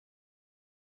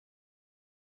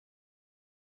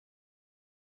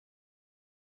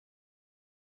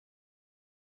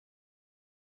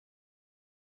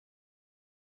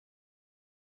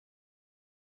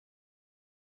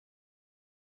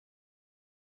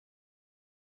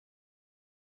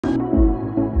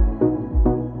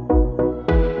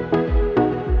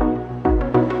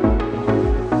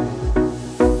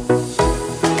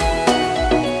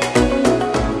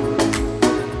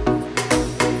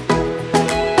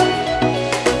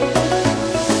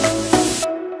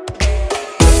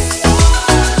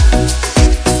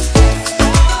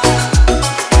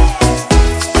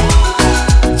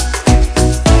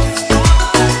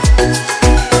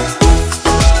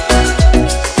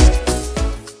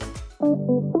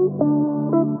Good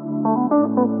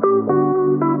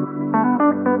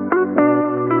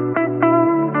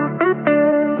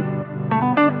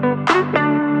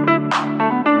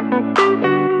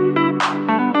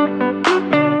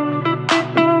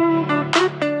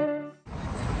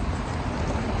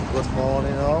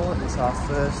morning all, it's our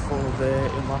first full day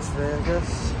in Las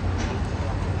Vegas.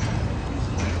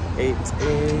 It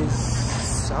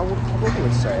is, I would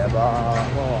probably say about,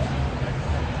 what,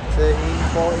 13,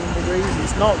 14 degrees.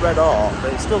 It's not red hot,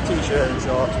 but it's still t-shirt and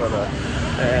shorts weather.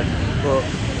 But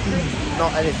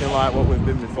not anything like what we've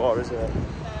been before, is it?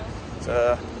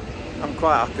 So I'm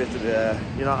quite happy to be there.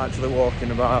 You're not actually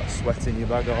walking about sweating your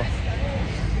bag off.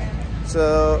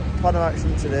 So, plan of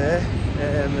action today,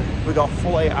 we got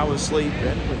full 8 hours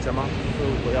sleeping, which I'm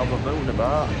absolutely over the moon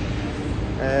about.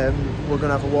 We're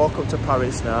going to have a walk up to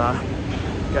Paris now,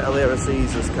 get a Little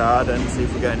Caesars card and see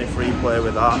if we get any free play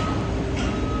with that.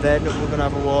 Then we're going to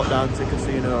have a walk down to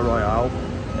Casino Royale,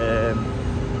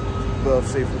 both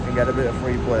see if we can get a bit of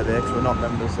free play there because we're not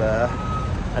members there.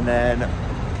 And then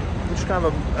we're just going to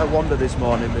have a wander this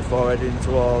morning before heading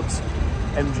towards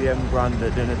MGM Grand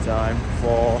at dinner time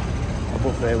for a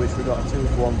buffet, which we got a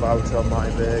 2-for-1 voucher on My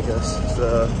Vegas,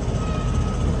 so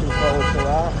looking forward to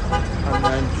that. And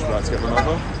then just about to get one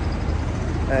over.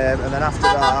 And then after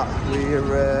that,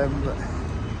 we're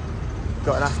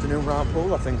got an afternoon round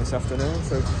pool, I think this afternoon,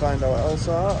 so to find out what else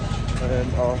are,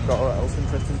 or got what else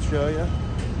interesting to show you.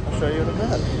 I'll show you in a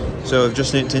bit. So we've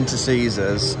just nipped into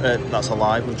Caesars. That's a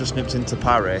lie. We've just nipped into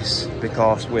Paris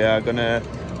because we are gonna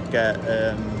get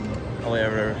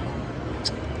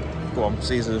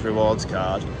Caesars rewards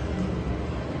card,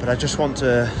 but I just want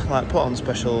to put on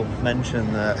special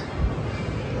mention that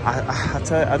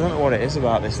I don't know what it is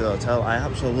about this hotel. I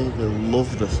absolutely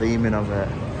love the theming of it.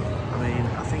 I mean,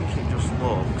 I think it just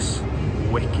looks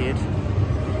wicked.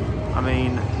 I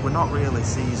mean, we're not really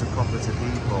Caesar property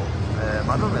people.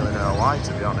 I don't really know why,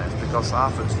 to be honest, because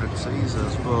half it's from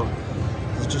Caesars, but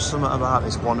there's just something about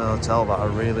this one hotel that I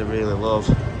really, really love.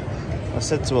 I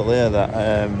said to Leah that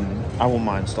I wouldn't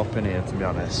mind stopping here, to be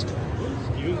honest.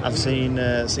 I've seen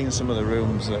some of the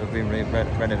rooms that have been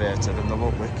renovated and they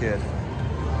look wicked.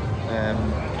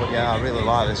 But yeah, I really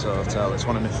like this hotel. It's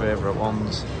one of my favourite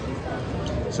ones.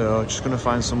 So just going to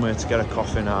find somewhere to get a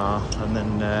coffee now and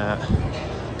then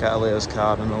get a Leah's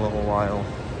card in a little while.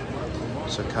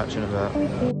 So catch you in a bit.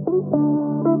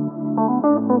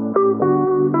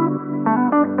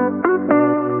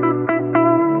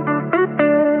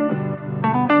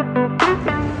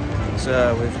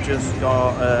 So we've just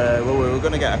got, well, we were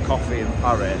going to get a coffee in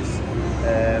Paris.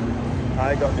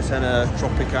 I got this in a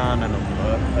Tropicana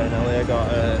number and Elia got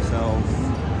herself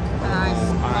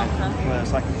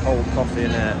it's like a cold coffee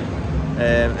in it.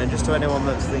 And just to anyone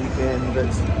that's thinking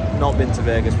that's not been to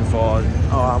Vegas before, oh,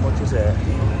 how much is it?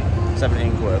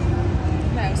 17 quid?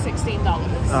 No, $16.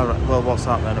 Oh, right. Well, what's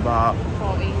that then? About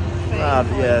 40,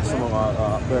 yeah, something like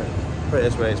that. But put it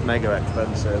this way, it's mega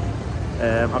expensive.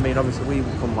 I mean, obviously we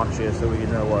come last year, so we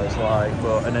know what it's like.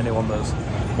 But and anyone that's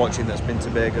watching that's been to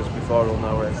Vegas before will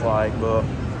know what it's like. But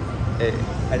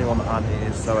anyone that hasn't, it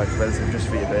is so expensive just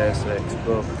for your basics.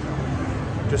 But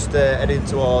just heading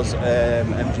towards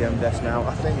MGM Desk now.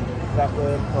 I think that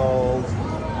were called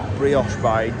Brioche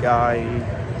by Guy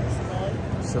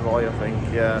Savoy, I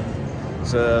think. Yeah.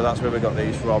 So that's where we got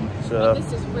these from. So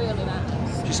this is really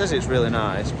nice. She says it's really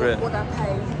nice, but would I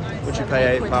pay? Would you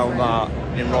pay £8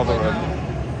 that in Rotherham?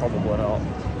 Probably not.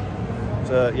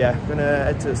 So yeah, I'm gonna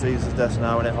head to the Caesars Desk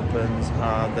now when it opens,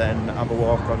 and then have a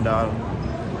walk on down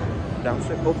up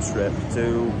strip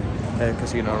to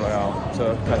Casino Royale.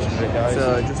 So catch you in a bit, guys.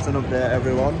 So just an update,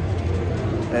 everyone.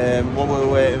 While we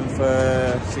were waiting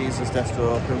for Caesars Desk to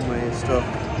open, we stuck.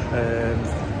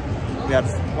 We had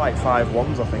like 5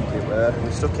 ones, I think it were.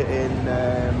 We stuck it in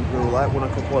roulette, won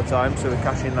a couple of times, so we're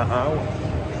cashing that out.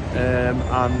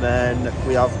 And then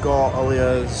we have got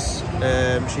Alia's,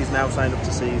 she's now signed up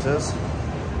to Caesars,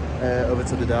 over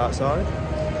to the dark side.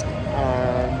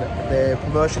 And the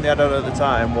promotion they had out at the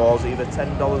time was either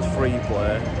 $10 free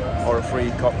play or a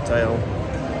free cocktail.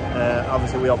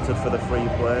 Obviously we opted for the free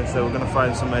play, so we're going to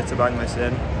find somewhere to bang this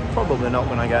in. Probably not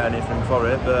going to get anything for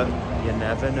it, but you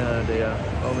never know, dear.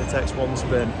 Only takes one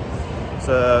spin.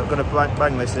 So I'm going to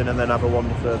bang this in and then have a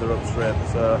wander further up strip.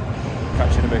 So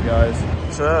catch you in a bit, guys.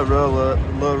 So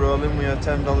low rolling, we had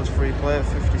 $10 free play at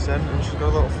 50 cents, and she's got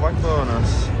a little flag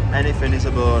bonus. Anything is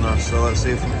a bonus, so let's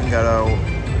see if we can get out.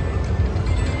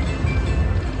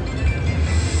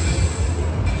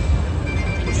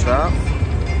 What's that?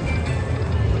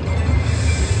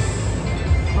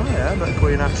 Oh yeah, bit of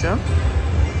queen action.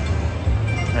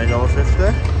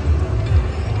 $8.50.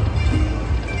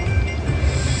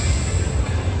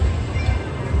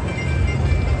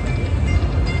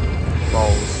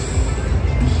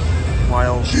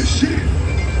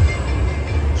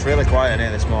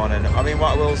 I mean,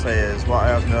 what I will say is, what I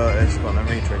have noticed, on a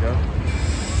re-trigger,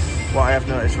 what I have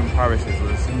noticed from Paris is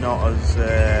there's not as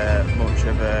much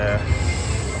of a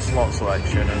slot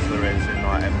selection as there is in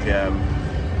like MGM,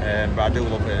 but I do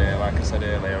love it here, like I said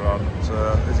earlier on. So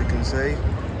as you can see,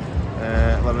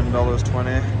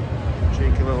 $11.20,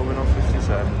 cheeky little win off 50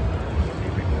 cents.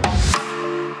 Keep it going.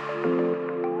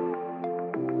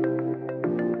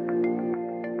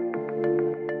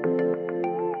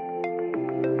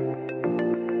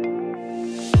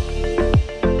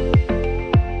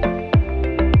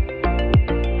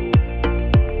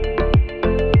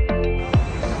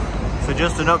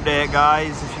 Just an update,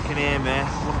 guys, if you can hear me.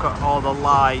 Look at all the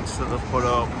lights that they've put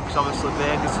up, because obviously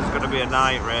Vegas is going to be a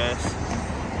night race,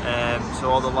 so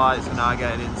all the lights are now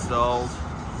getting installed.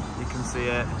 You can see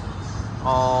it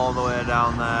all the way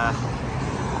down there.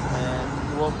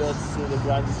 You won't be able to see the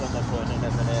grandstand they're putting in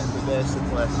a minute, but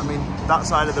basically, I mean, that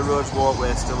side of the road's walkway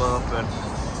is still open,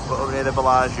 but over near the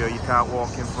Bellagio you can't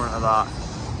walk in front of that,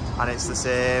 and it's the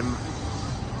same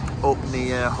up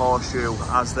near Horseshoe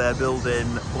as they're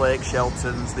building Blake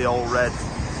Shelton's The Old Red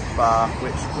bar,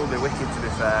 which will be wicked to be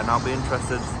fair, and I'll be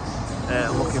interested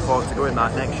and looking forward to going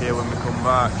that next year when we come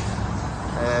back.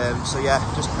 So yeah,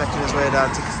 just making his way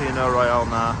down to Casino Royale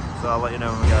now, so I'll let you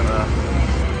know when we get there.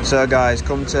 So guys,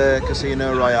 come to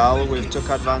Casino Royale. We've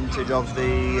took advantage of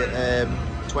the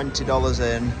 $20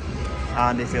 in,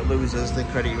 and if it loses they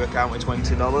credit your account with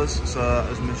 $20. So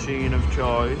as a machine of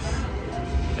choice,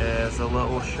 is a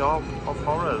little shop of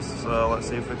horrors, so let's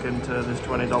see if we can turn this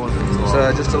 $20 into one.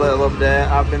 So just a little update,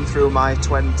 I've been through my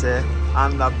 20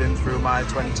 and I've been through my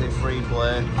 20 free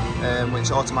play,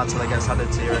 which automatically gets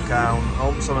added to your account.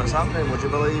 Oh, something's happening, would you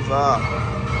believe that?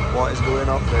 What is going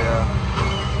on here?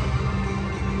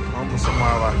 Almost some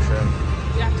wild action.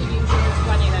 You have to use your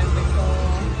 20 then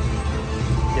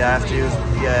before. Yeah, I have to use,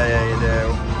 yeah you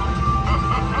do.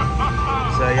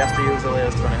 So you have to use the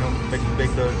latest 20, big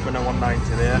winner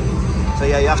 190 there. So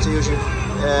yeah, you have to use your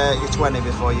 20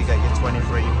 before you get your 20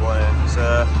 free play.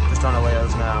 So just on the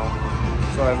layers now.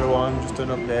 So everyone, just an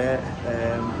update.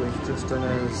 We've just done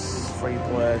a free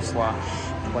play /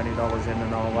 $20 in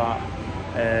and all that.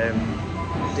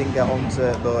 Didn't get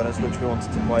onto bonus, which we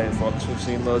wanted to play it for, because we've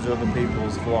seen loads of other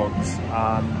people's vlogs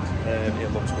and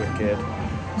it looks wicked.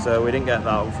 So we didn't get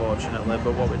that unfortunately,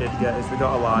 but what we did get is we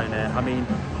got a line in. I mean,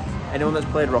 anyone that's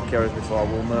played Rocky Horrors before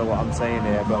will know what I'm saying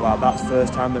here, but like, that's the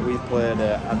first time that we've played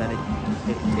it, and then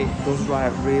it goes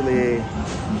like really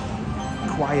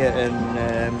quiet, and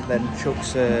then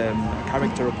chucks a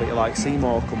character up at you, like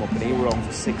Seymour come up and he were on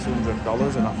for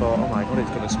 $600, and I thought, oh my god, it's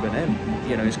going to spin him,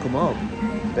 you know, he's come up,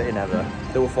 but he never.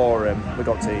 There were 4 of him, we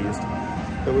got teased.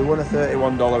 But we won a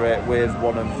 $31 hit with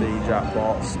one of the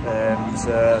jackpots,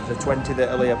 so the 20 that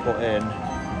Aaliyah put in,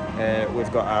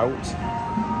 we've got out.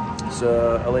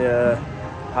 So Aaliyah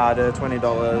had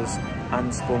 $20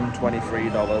 and spun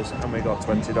 $23, and we got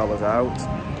 $20 out.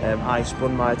 I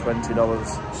spun my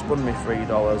 $20, spun me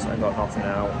 $3 and got nothing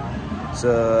out.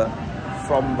 So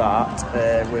from that,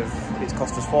 it's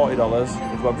cost us $40.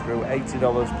 We've gone through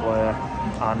 $80 play,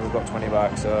 and we've got 20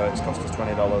 back, so it's cost us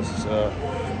 $20. So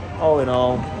all in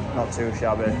all, not too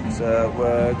shabby. So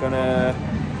we're gonna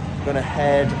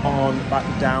head on back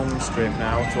downstream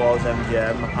now towards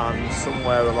MGM, and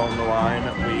somewhere along the line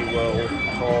we will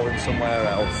call in somewhere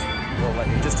else. We'll let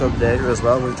you just update you as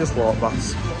well. We've just walked back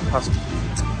past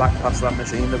that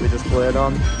machine that we just played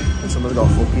on, and someone's got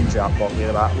a fucking jackpot in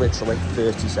about literally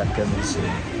 30 seconds.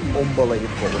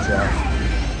 Unbelievable, Jeff.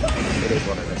 It is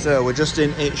what it is. So we're just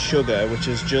in It's Sugar, which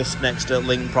is just next to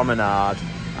Link Promenade,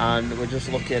 and we're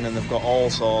just looking, and they've got all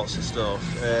sorts of stuff.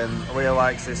 Leah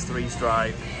likes this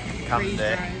 3-stripe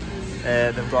candy.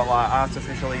 They've got like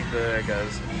artificial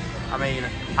burgers. I mean,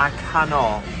 I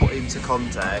cannot put into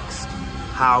context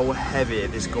how heavy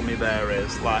this gummy bear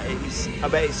is. Like, I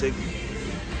bet it's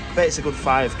a good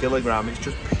 5 kilogram. It's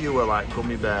just pure like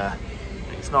gummy bear.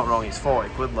 It's not wrong, it's 40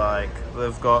 quid. Like,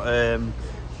 they've got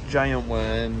giant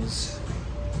worms,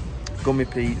 gummy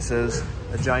pizzas,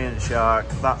 a giant shark,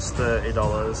 that's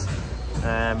 $30.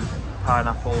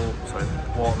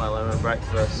 Watermelon and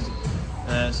breakfast.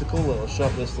 It's a cool little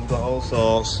shop. This, they've got all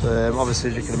sorts.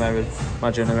 Obviously, as you can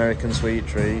imagine, American sweet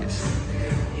treats.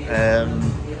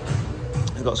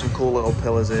 They've got some cool little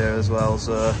pillars here as well.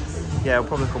 So yeah, we'll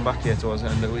probably come back here towards the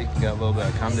end of the week and get a little bit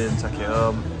of candy and take it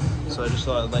home. So I just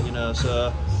thought I'd let you know.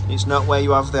 So it's not where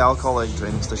you have the alcoholic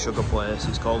drinks, the sugar place.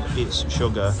 It's called It's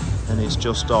Sugar, and it's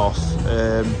just off.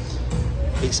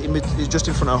 It's just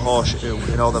in front of Horseshoe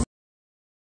in all the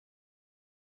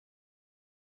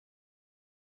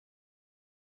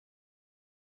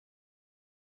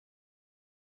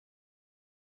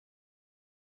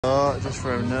Just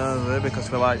for a nosy, because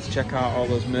we like to check out all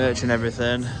those merch and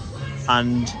everything.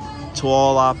 And to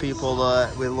all our people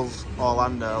that we love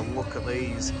Orlando, look at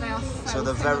these. They are so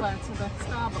they're similar to the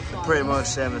Starbucks ones. pretty much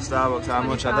same as Starbucks. How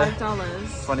much are they?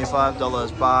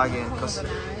 $25 bargain. Because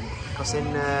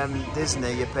in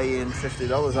Disney you're paying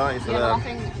 $50, aren't you, for them? I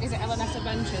think, is it L&S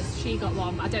Adventures? She got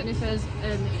one. I don't know if it was,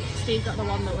 Steve got the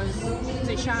one that was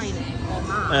it shiny or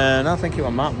matte? And I think it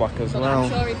was matte black as well. I'm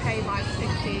sure he paid like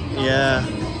 $50. Yeah, $50. I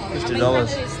mean,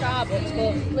 granted it's Starbucks,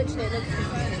 but literally it looks the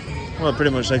same. Well,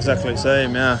 pretty much exactly the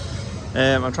same, yeah.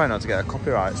 I'm trying not to get a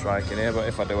copyright strike in here, but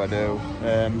if I do, I do.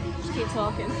 Just keep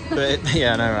talking. But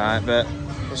yeah, I know, right? But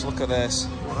just look at this.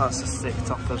 That's a stick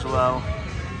top as well.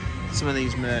 Some of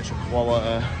these merch are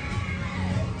quality.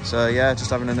 So yeah, just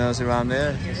having a nosy around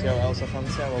here. You see what else I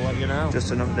fancy, I will let you know.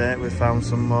 Just an update, we found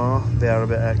some more. They are a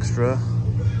bit extra.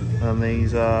 And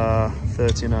these are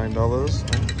 $39.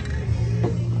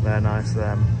 They're nice,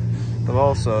 them. But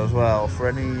also as well, for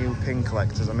any new pin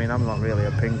collectors, I mean, I'm not really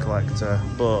a pin collector,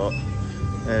 but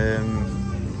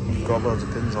we've got loads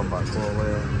of pins on back wall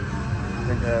here. I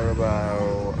think they're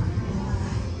about,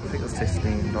 I think it's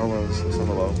 $15. Let's have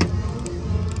a look.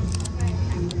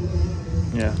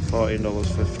 Yeah,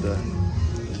 $14.50.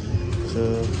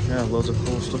 So yeah, loads of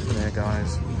cool stuff in here,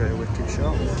 guys. Pretty wicked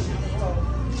shop.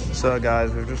 So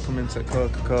guys, we've just come into the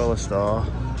Coca-Cola store.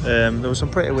 There was some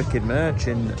pretty wicked merch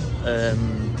in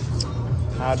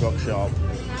Hard Rock shop.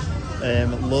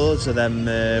 Loads of them,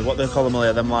 what they call them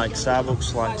earlier, them like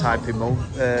Starbucks like type mug,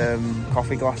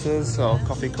 coffee glasses or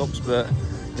coffee cups, but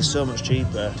they're so much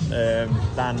cheaper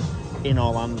than in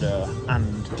Orlando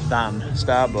and than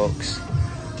Starbucks.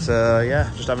 So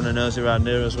yeah, just having a nosy around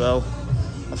here as well.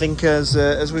 I think as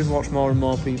we've watched more and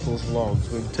more people's vlogs,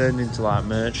 we've turned into like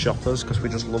merch shoppers because we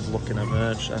just love looking at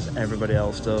merch as everybody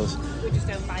else does. We just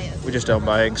don't buy it. We just don't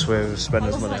buy it because we spend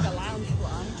as money. Like a lounge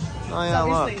fly. Oh yeah,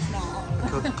 Obviously look. it's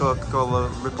not. Coca-Cola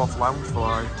rip-off lounge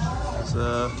fly.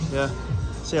 So yeah,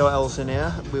 see what else in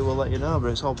here. We will let you know, but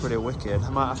it's all pretty wicked. I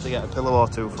might have to get a pillow or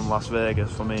two from Las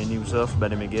Vegas for my new sofa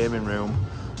bed in my gaming room.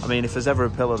 I mean, if there's ever a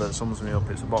pillow that sums me up,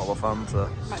 it's a bottle of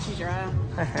Fanta. Matches your hair.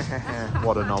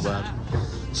 What a knobhead.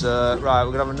 So, right,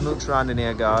 we're going to have a mooch around in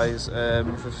here, guys.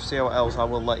 If we see what else, I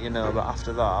will let you know. But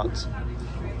after that,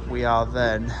 we are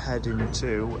then heading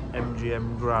to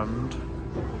MGM Grand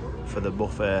for the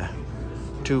buffet.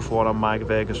 2 for 1 on my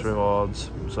Vegas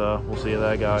rewards. So, we'll see you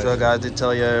there, guys. So, guys, I did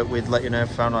tell you we'd let you know if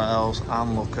we found out else.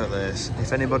 And look at this.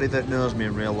 If anybody that knows me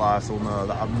in real life will know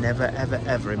that I've never, ever,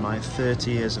 ever in my 30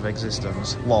 years of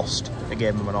existence lost a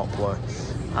game of Monopoly.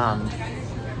 And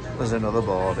there's another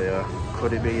board here.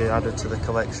 Could it be added to the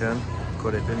collection?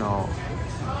 Could it be not?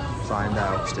 Find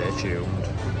out. Stay tuned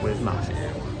with Matthew.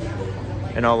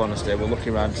 In all honesty, we're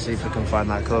looking around to see if we can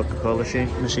find that Coca-Cola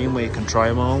machine where you can try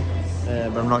them all.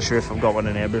 But I'm not sure if I've got one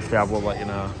in here, but if they have, we'll let you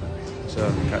know.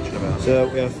 So, catch you in a minute. So,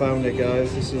 we have found it,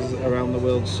 guys. This is around the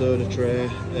world soda tray.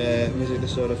 Visit the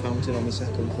soda fountain on the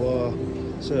 2nd floor.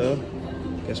 So,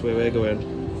 guess where we're going?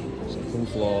 2nd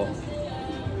floor.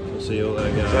 We'll see you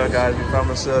there, guys. So, guys, we found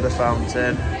the soda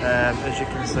fountain. As you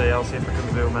can see, I'll see if I can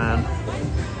zoom in.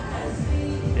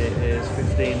 It is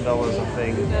 $15, I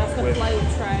think. That's the float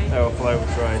tray. Oh, a float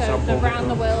tray. So the round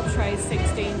the world tray is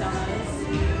 $16.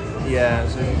 Yeah,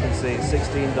 so you can see it's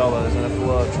 $16 and a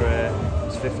float tray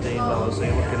is $15. So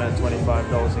you're looking at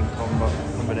 $25 in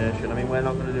combination. I mean, we're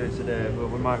not going to do it today, but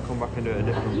we might come back and do it at a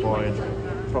different point.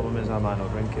 Problem is, I might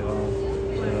not drink it all.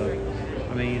 So,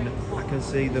 I mean, I can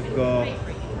see they've got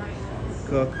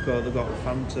Coca-Cola, they've got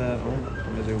Fanta. Oh,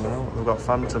 let me zoom out. They've got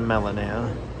Fanta Melon here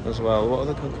as well. What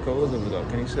other Coca-Colas have we got?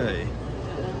 Can you see?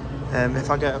 If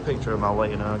I get a picture of them, I'll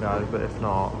let you know, guys, but if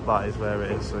not, that is where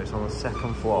it is. So it's on the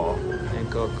 2nd floor in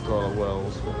Coca-Cola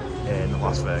World in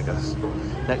Las Vegas.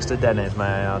 Next to Denny's, may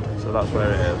I add. So that's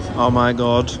where it is. Oh my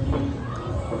God.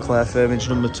 Claire Firmage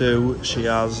number 2, she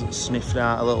has sniffed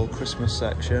out a little Christmas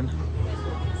section.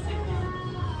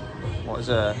 What is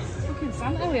it? Fucking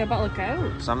Santa with a bottle of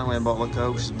Coke. Santa with a bottle of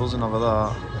Coke, she's buzzing over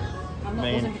that. I'm not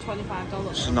buzzing for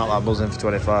 $25. She's not that buzzing for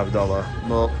 $25,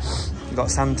 but you've got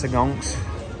Santa Gonks.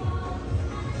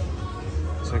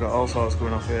 So we've got all sorts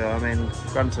going off here. I mean,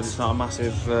 granted it's not a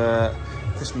massive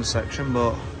Christmas section,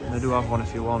 but they do have one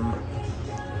if you want.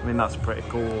 I mean, that's pretty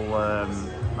cool.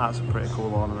 That's a pretty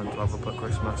cool ornament to have up at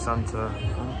Christmas. Santa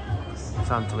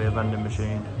with a vending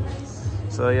machine.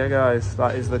 So yeah, guys,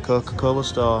 that is the Coca-Cola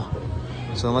store.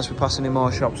 So unless we pass any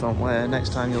more shops on way,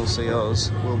 next time you'll see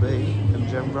us will be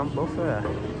MGM Grand Buffet.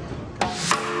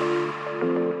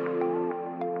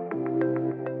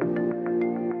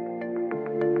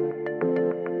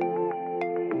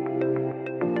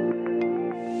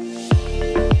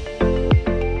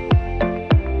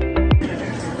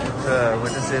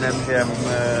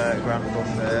 MGM Grand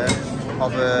Buffet.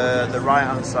 On the right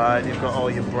hand side, you've got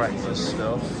all your breakfast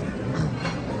stuff.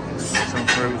 Some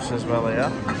fruits as well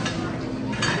here.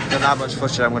 Don't know how much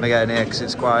footage I'm going to get in here because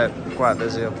it's quite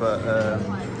busy up at.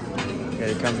 Yeah,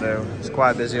 you can do. It's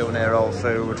quite busy up near all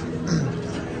food.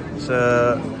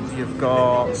 So you've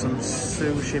got some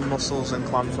sushi, mussels and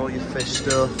clams, all your fish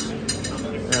stuff.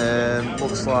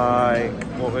 Looks like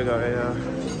what we got here.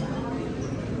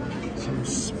 Some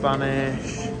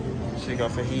Spanish. So you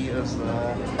got fajitas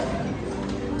there.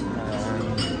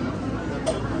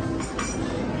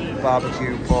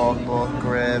 Barbecue pork butt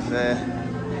gravy.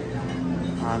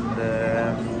 And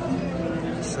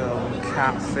some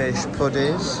catfish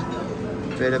puddies.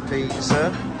 Bit of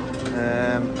pizza.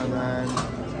 And then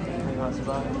that's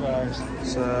about it, guys.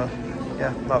 So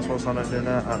yeah, that's what's on at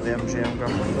dinner at the MGM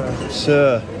Grand Buffet.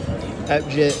 So at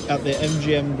the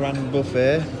MGM Grand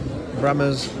Buffet,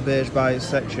 Brammer's Beige Bites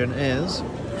section is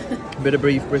a bit of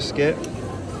beef brisket,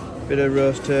 bit of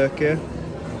roast turkey,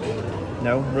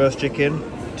 roast chicken,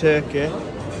 turkey,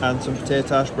 and some potato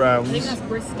hash browns. I think that's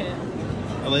brisket.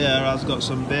 Well, yeah, has got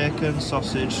some bacon,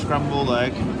 sausage, scrambled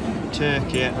egg,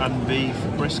 turkey, and beef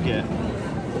brisket.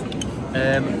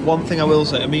 One thing I will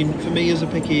say, I mean, for me as a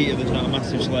picky eater, there's not a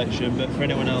massive selection, but for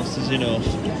anyone else, there's enough.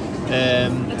 I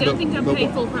don't think I'd pay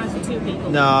full price for 2 people.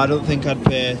 No, I don't think I'd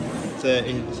pay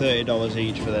 $30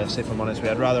 each for this, if I'm honest with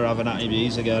you. I'd rather have an Natty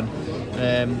B's again.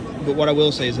 But what I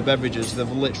will say is the beverages,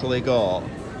 they've literally got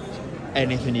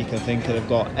anything you can think of. They've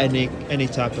got any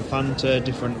type of Fanta,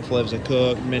 different flavours of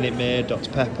Coke, Minute Maid,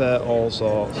 Dr Pepper, all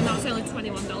sorts. And that's only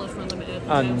 $21 for unlimited.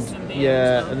 And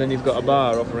yeah, and then you've got a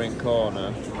bar over in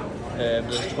corner.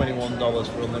 There's $21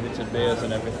 for unlimited beers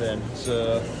and everything.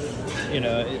 So, you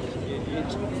know,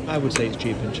 I would say it's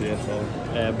cheap and cheerful.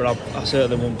 But I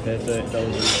certainly wouldn't pay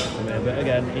 $30 each for me. But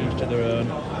again, each to their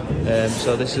own.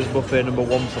 So this is buffet number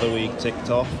 1 for the week ticked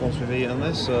off once we've eaten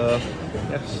this. So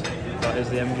yes, that is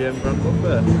the MGM Grand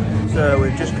Buffet. So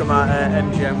we've just come out at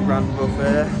MGM Grand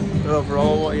Buffet.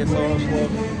 Overall, what are your thoughts,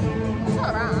 love? It's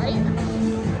alright.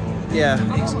 Yeah,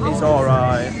 it's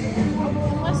alright.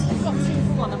 Unless you've got 2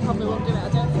 for 1, I probably won't do it. I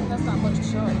don't think there's that much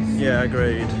choice. Yeah,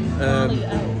 agreed.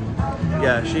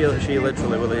 Yeah, she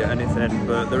literally will eat anything,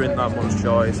 but there isn't that much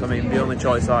choice. I mean, the only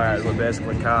choice I had was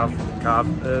basically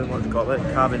what do you call it?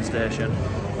 Carving station.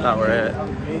 That were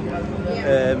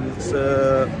it.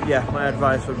 So yeah, my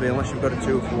advice would be, unless you've got a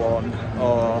 2 for 1,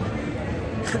 or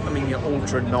I mean, you're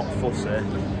ultra not fussy,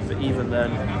 but even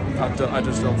then, I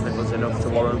just don't think there's enough to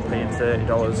warrant paying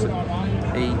 $30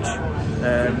 each.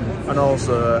 And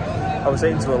also, I was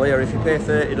saying to Aaliyah, if you pay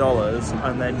 $30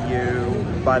 and then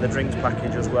you buy the drinks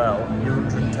package as well, you're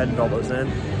 $110 in.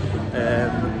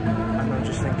 And I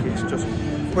just think it's just,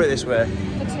 put it this way.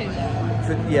 For 2?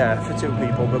 For 2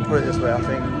 people, but put it this way,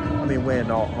 I mean, we're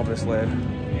not obviously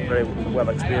very well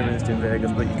experienced in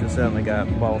Vegas, but you can certainly get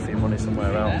well for your money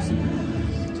somewhere else.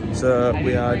 So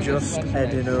we are just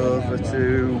heading over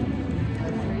to,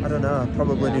 I don't know,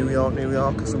 probably New York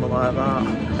or something like that.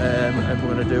 And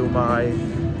we're going to do my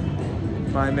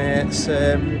mate's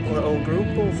little group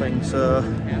pool thing. So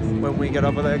when we get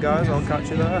over there, guys, I'll catch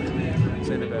you there.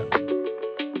 See you in a bit.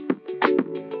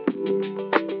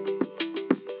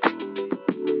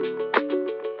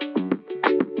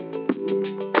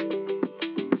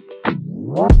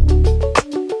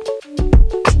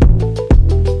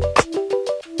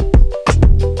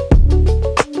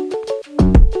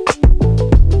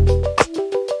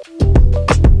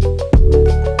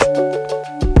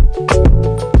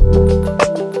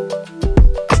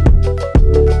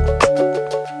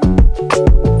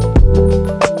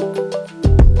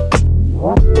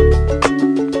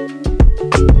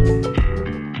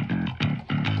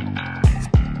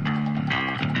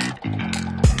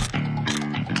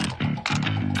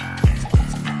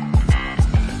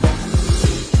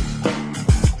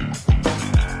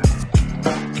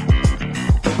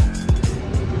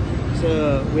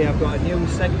 So we have got a new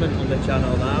segment on the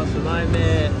channel now. So my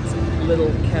mate,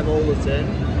 little Kev Alderton,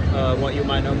 what you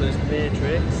might know as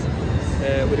Matrix,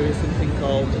 we're doing something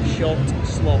called Shot,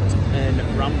 Slot and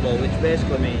Ramble, which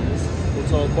basically means we'll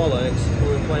talk bollocks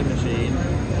or a play machine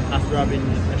after having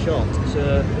a shot.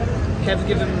 So Kev's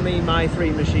given me my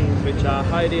 3 machines, which are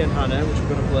Heidi and Hannah, which we're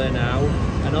going to play now,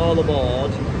 and All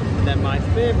Aboard, and then my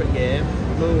favourite game,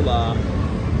 Moolah.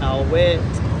 I'll wait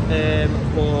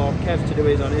for Kev to do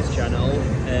his on his channel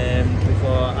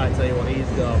before I tell you what he's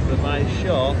got. But my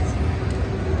shot,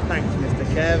 thanks Mr.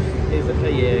 Kev, is a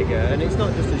Jaeger, and it's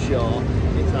not just a shot,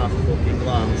 it's half a fucking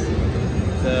glass.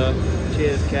 So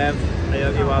cheers Kev, I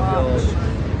hope you have yours.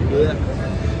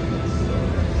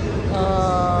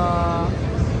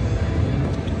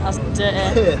 That's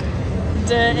dirty.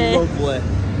 Dirty. Lovely.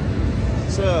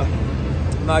 So,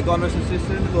 my glamorous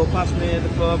assistant will pass me the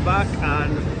phone back,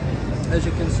 and as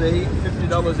you can see,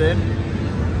 $50 in.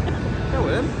 Go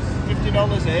in.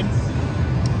 $50 in.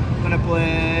 I'm gonna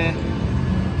play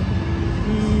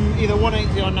either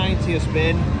 180 or 90 a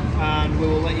spin, and we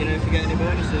will let you know if you get any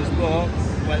bonuses. But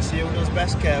let's see who does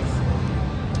best, Kev.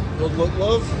 Good luck,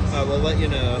 love. I will let you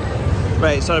know.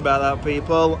 Right, sorry about that,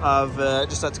 people. I've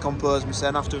just had to compose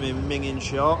myself after my minging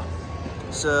shot.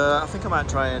 So I think I might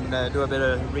try and do a bit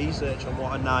of research on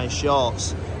what are nice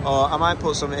shots, or I might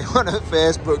put something on a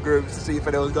Facebook group to see if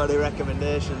anyone's got any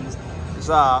recommendations. Because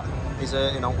that is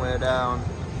hurting on way down.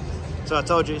 So I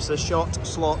told you it's a shot,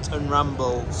 slot and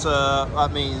ramble. So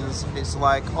that means it's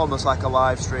like almost like a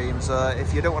live stream. So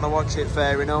if you don't want to watch it,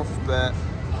 fair enough. But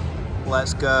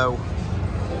let's go.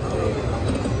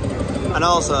 And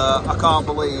also, I can't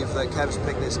believe that Kev's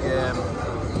picked this game.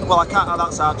 Well, I can't.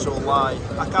 That's an actual lie.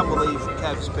 I can't believe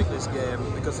Kev's picked this game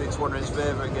because it's one of his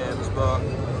favourite games. But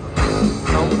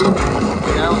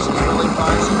nothing else is really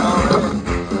fine scoring.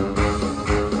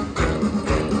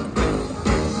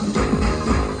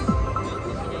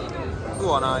 Go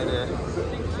on, ID.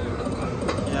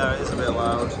 Yeah, it is a bit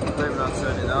loud. Maybe not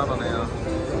turn it down on here.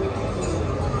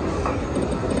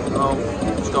 Oh,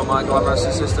 just got my glamorous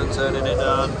assistant turning it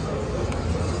down.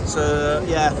 So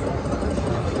yeah,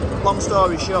 long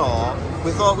story short,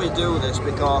 we thought we'd do this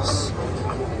because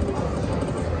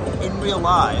in real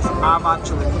life I've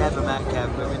actually never met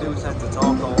Kev, but we do tend to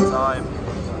talk all the time.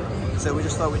 So we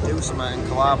just thought we'd do something and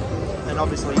collab. And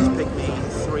obviously he's picked me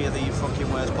 3 of the fucking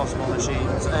worst possible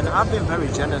machines, and I've been very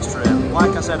generous to him.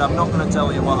 Like I said, I'm not going to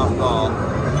tell you what I've got.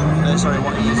 Sorry,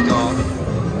 what he's got.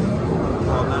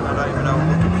 Oh man, I don't even know what I'm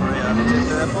looking for here. Is it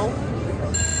purple?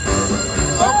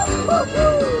 Oh!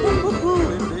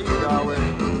 Indeed, darling.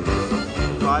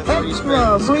 Right, 3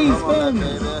 spins. 3 Come on then,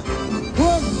 spins. baby.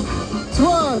 1,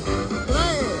 2, 3.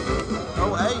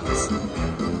 Oh,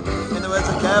 8. In the words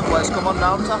of Kev, let's come on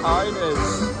down to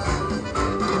Heidi's.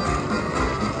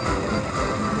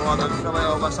 Go on then, fill it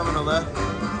up. Let's have another.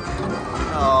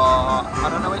 Oh, I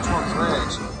don't know which one's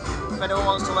which. If anyone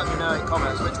wants to let me know in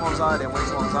comments which one's Heidi and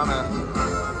which one's Anna.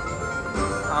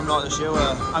 I'm not sure.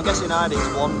 I'm guessing Heidi's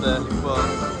Wanda, but...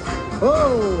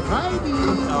 Oh, Heidi!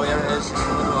 Oh, here it is. It's the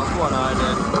other one. Go on,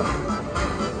 Heidi.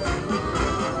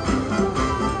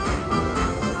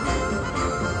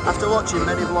 After watching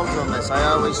many vlogs on this, I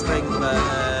always think that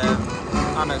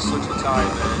Anna's such a tight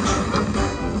bitch.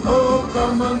 Oh,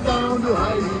 come on down to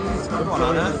Heidi's. Come on,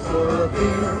 Anna. For a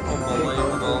beer.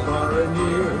 Unbelievable. Far and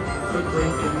near, to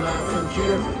drink and laugh and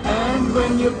cheer. And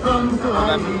when you come to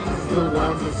Heidi's, you'll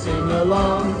want to sing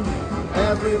along.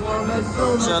 Everyone has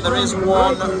so there is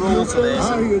one rule to this.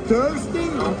 Are you thirsty?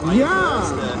 Yeah.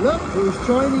 thirsty. Look who's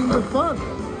joining the fun.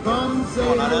 Come say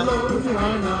Come on, Anna. hello to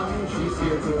Anna. She's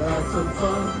here to have some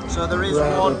fun. So there is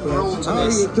one rule to Are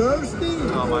this. you thirsty?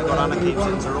 Oh my god, Anna keeps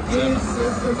interrupting. His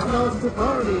sisters love to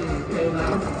party. They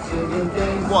love to sing and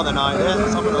dance. Go on then, Heidi.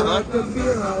 Let's have another. At the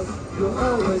beer house, you'll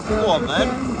always have Go on a then.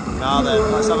 chance. Now then,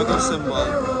 let's have a good symbol.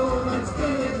 And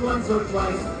spin it once or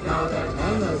twice. Now that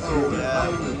Anna's here with yeah.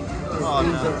 Heidi. Oh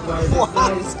no.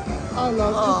 What? I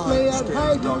love to play at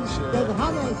dog shit. Heidi's. That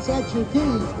Hannah such a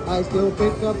tease. I still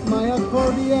pick up my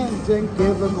accordions and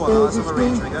give them Go on, those let's have a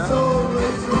screams. retrigger. So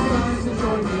raise your hands and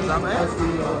join me Is that it? as we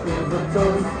open the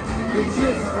door. We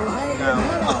cheers for Heidi No. and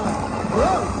Hannah.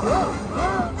 Whoa, whoa,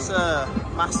 whoa. It's a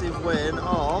massive win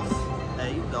of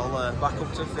 $8, back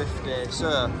up to 50.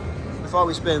 So before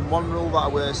we spin, one rule that I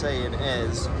were saying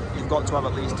is you've got to have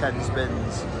at least 10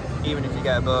 spins, even if you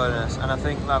get a bonus, and I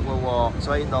think that will what?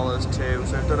 So $8 too.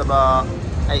 So we've done about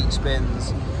 8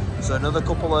 spins. So another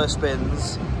couple of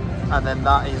spins, and then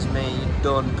that is me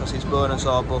done, because it's bonus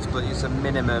or bust, but it's a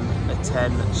minimum of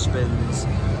 10 spins.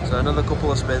 So another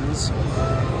couple of spins.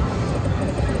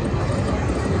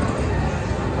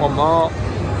 One more.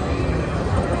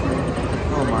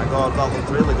 Oh my god, that looked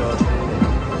really good.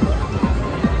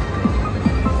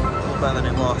 Better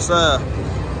than it was. So,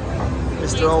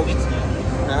 Mr. Old.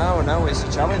 No, it's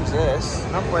a challenge this.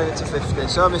 I'm playing it to 50.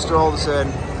 So, Mr.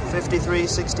 Alderson,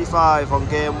 53.65 on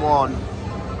game 1.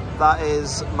 That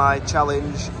is my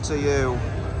challenge to you.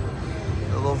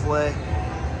 The lovely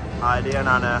Heidi and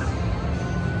Anna.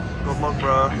 Good luck,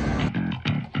 bro.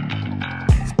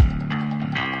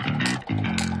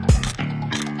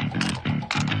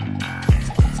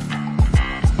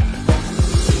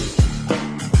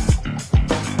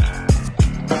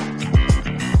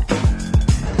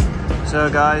 So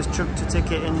guys, chucked a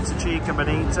ticket into Chica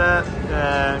Bonita.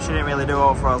 She didn't really do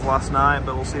all for us last night,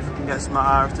 but we'll see if we can get some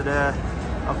out of her today.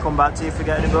 I'll come back to you if we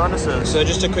get any bonuses. So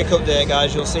just a quick update,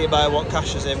 guys. You'll see by what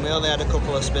cash is in. We only had a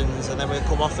couple of spins and then we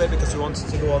come off it because we wanted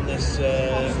to go on this.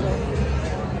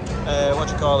 What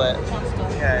do you call it?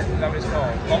 Yeah, is that what it's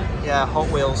called? Yeah, Hot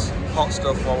Wheels, hot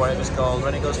stuff or whatever it's called.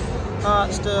 When it goes,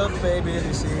 hot stuff, baby,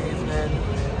 this evening.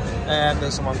 And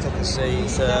then someone took a seat.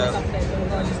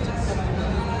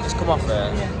 Just come off it.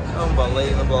 Yeah.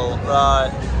 Unbelievable.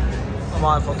 Right. I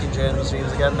might fucking change the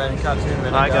scenes again then. Catch you in a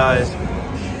minute. Right, guys.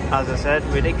 As I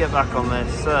said, we did get back on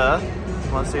this. So,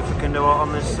 let's see if we can do it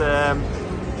on this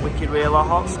wicked wheel of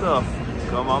hot stuff.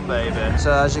 Come on, baby.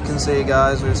 So as you can see,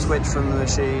 guys, we've switched from the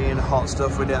machine, hot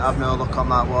stuff. We didn't have no luck on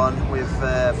that one. We've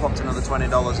popped another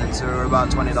 $20 into. We're about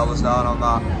 $20 down on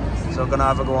that. So we're gonna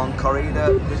have a go on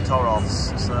corrida with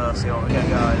Toros. So see what we get,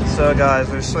 guys. So guys,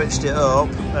 we've switched it up.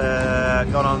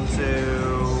 Gone on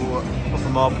to Puff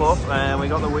and More Puff, and we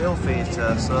got the wheel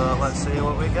feature. So let's see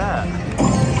what we get.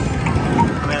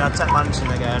 I mean, I'd take Mansion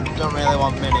again. Don't really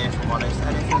want Mini, if I'm honest.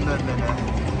 Anything but Mini.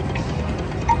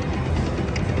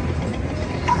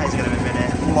 It's gonna be Mini.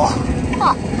 Fucking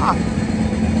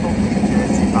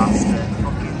dirty bastard.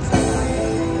 Fucking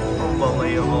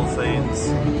unbelievable scenes.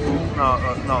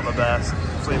 Not the best.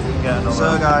 See if we can get another.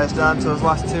 So guys, down to us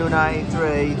last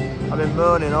 293. I've been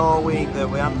moaning all week that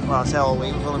we haven't, well I say all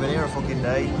week, we've only been here a fucking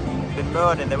day. Been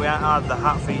moaning that we haven't had the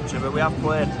hat feature, but we have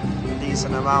played a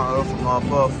decent amount of Puff and More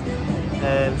Puff.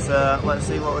 So let's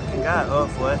see what we can get,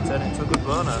 hopefully turn it into a good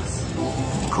bonus.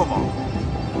 Come on.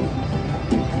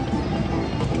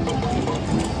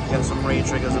 Get some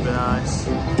re-triggers would be nice.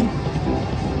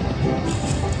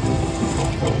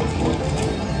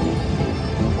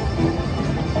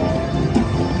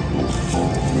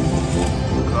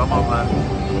 Come on, man.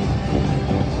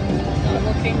 Not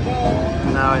looking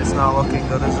good. No, it's not looking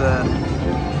good, is it?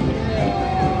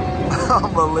 No.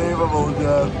 Unbelievable,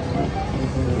 Joe.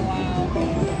 Wow.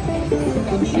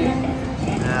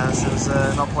 Yeah, this is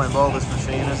not playing ball, this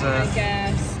machine, is it? I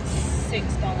guess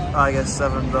 $6. I guess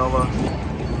 $7.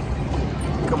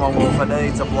 Come on, Wolf, I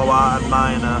need to blow out a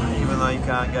minor, even though you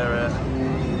can't get it.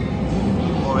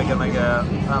 What are we gonna get?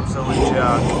 Absolute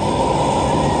jack.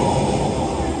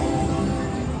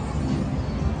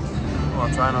 Well,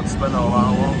 I'll try not to spend all that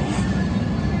at once.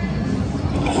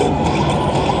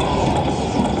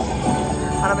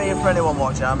 And I mean, for anyone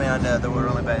watching, I mean, I know that we're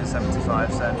only betting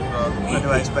 75 cents, but I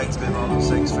do expect to be more than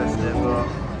 650, but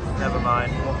never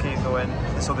mind, we'll keep going.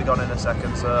 This will be gone in a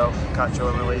second, so catch you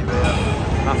when we leave here.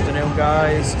 Afternoon,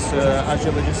 guys. So as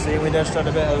you'll have just seen, we just had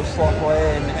a bit of slot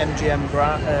play in MGM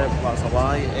that's a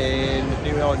lie, in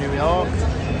New York.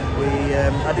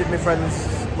 I did my friend's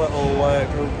little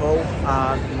group pull,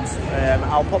 and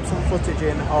I'll pop some footage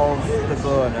in of the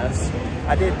bonus.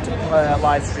 I did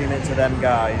live stream it to them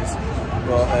guys,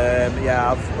 but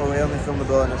yeah, we only filmed the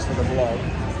bonus for the vlog.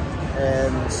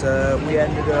 So we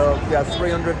ended up, we had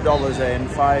 $300 in,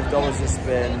 $5 a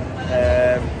spin,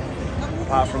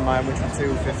 apart from mine, which was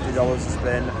 $250 a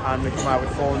spin, and we come out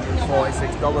with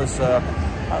 $446, so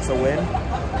that's a win.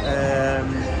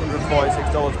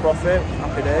 $146 profit,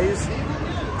 happy days.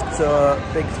 So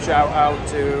big shout out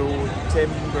to Tim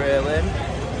Braylin,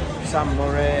 Sam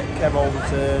Murray, Kev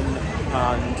Alderton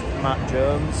and Matt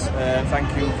Jones. Thank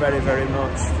you very, very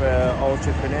much for all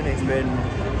chipping in. It's been,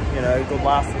 you know, a good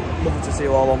laugh. Love to see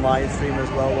you all on live stream as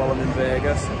well while I'm in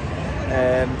Vegas.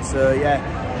 So yeah,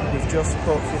 we've just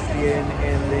put 50 in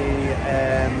the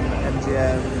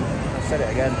MGM, I've said it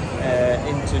again,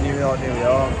 into New York,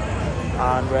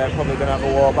 and we're probably going to have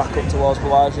a walk back up towards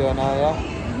Bellagio now, yeah?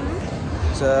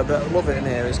 So, but I love it in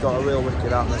here, it's got a real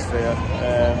wicked atmosphere.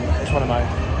 It's one of my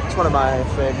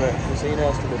favourite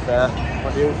casinos, to be fair.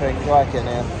 What do you think? Do you like it in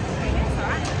here?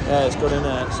 Yeah, it's good in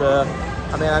here. So,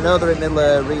 I mean, I know they're in the middle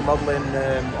of remodelling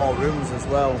all rooms as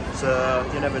well, so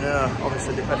you never know.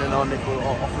 Obviously, depending on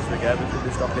what offers we get, we could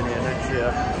be stopping here next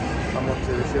year. I'm not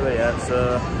too sure yet.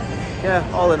 So, yeah,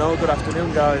 all in all, good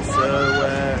afternoon, guys. So,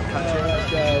 catch you next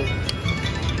day.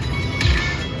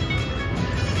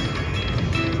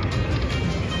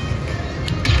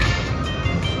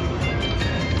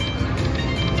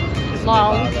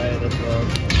 Long.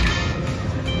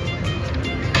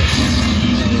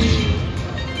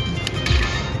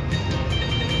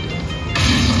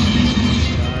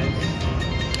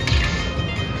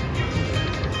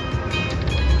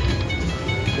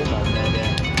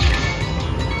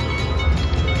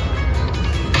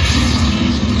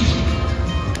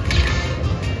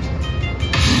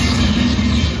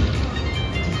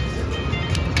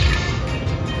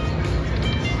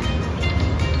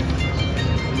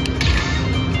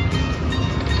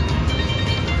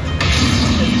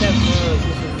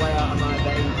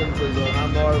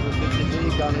 I'm more of a 50G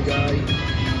kind of guy.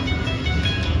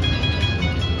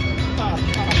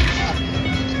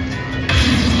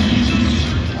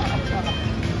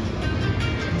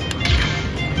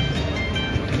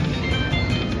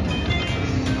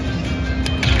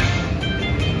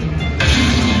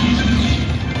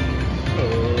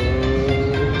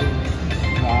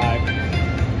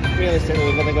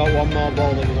 one more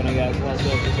ball that we're going to get, so let's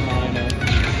go for some minor.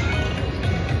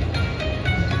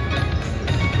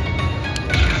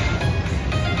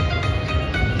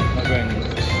 That rings.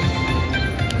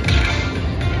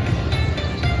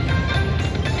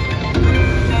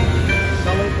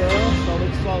 Solid though,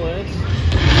 solid.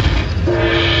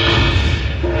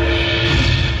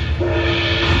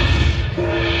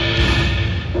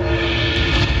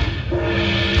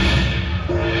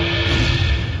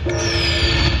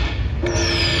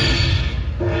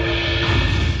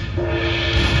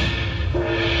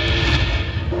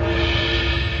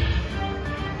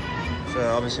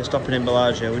 Obviously stopping in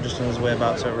Bellagio, we're just on his way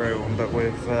back to a room, but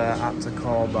we've had to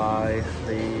call by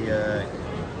the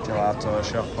gelato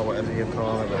shop or whatever you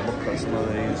call it. But look at some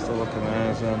of these, they look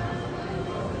amazing.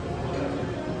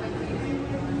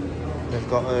 They've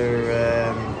got her,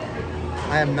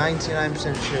 I am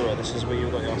 99% sure this is where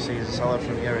you got your Caesar salad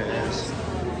from. Here it is.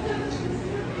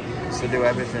 So they do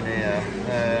everything here.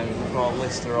 We've got a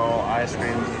list of all ice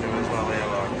creams to do as well here,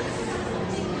 look.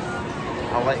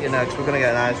 I'll let you know, because we're going to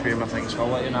get an ice cream I think, so I'll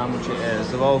let you know how much it is.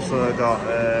 They've also got,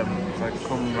 if I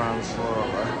come round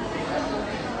slowly,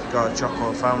 got a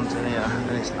chocolate fountain here, and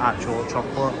it's actual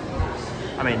chocolate.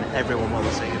 I mean, everyone will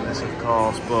have seen this of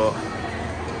course, but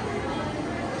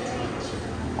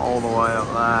all the way up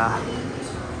there.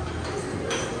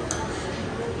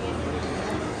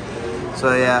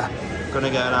 So yeah, going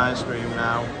to get an ice cream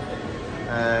now,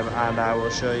 and I will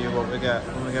show you what we get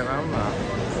when we get around there.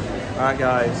 Alright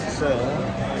guys, so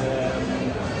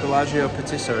Bellagio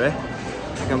patisserie,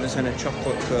 I got us in a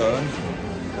chocolate cone,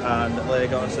 and they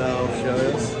got ourselves, show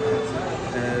us,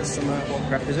 what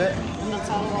crepe is it?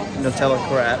 Nutella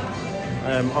crepe.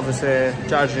 Obviously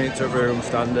charging it to room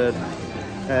standard.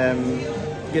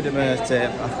 Give them a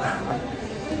tip.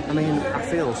 I mean, I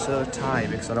feel so tight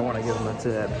because I don't want to give them a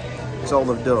tip. Because all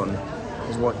they've done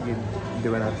is what you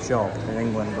do in a shop in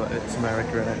England, but it's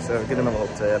America in it, so give them a little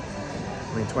tip.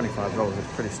 I mean, $25 is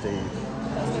pretty steep.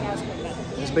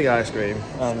 It's a big ice cream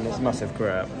and it's a massive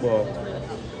crepe, but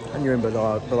and you're in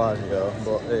Bellagio,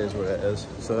 but it is what it is.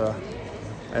 So,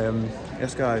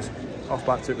 yes, guys, off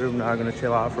back to the room now. I'm going to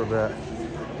chill out for a bit,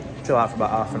 chill out for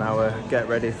about half an hour, get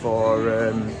ready for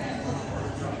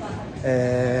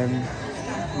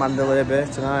Mandalay Bay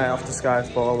tonight off the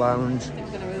Skyfall Lounge.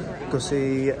 Go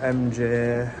see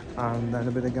MJ and then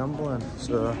a bit of gambling.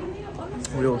 So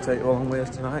we will take you along with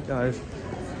us tonight, guys.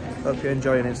 Hope you're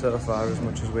enjoying it so far as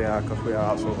much as we are, because we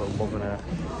are absolutely loving it.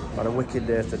 Had a wicked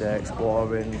day today,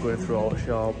 exploring, going through all the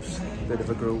shops, a bit of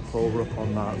a group over up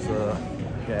on that, so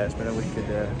yeah, it's been a wicked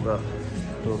day, but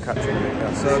we'll catch you in a bit,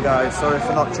 guys. So guys, sorry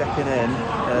for not checking in,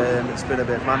 it's been a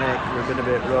bit manic, we've been a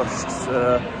bit rushed,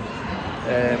 so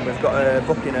we've got a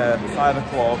booking at 5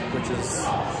 o'clock, which is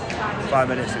 5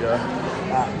 minutes ago,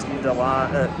 at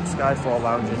Skyfall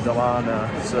Lounge in Delano,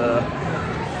 so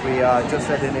we are just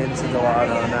heading into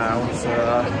Delano now, so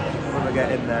when we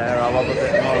get in there I'll have a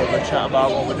bit more of a chat about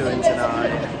what we're doing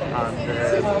tonight and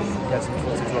get some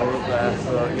footage while we're up there,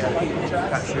 so yeah,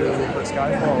 catch you up at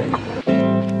Skyfall.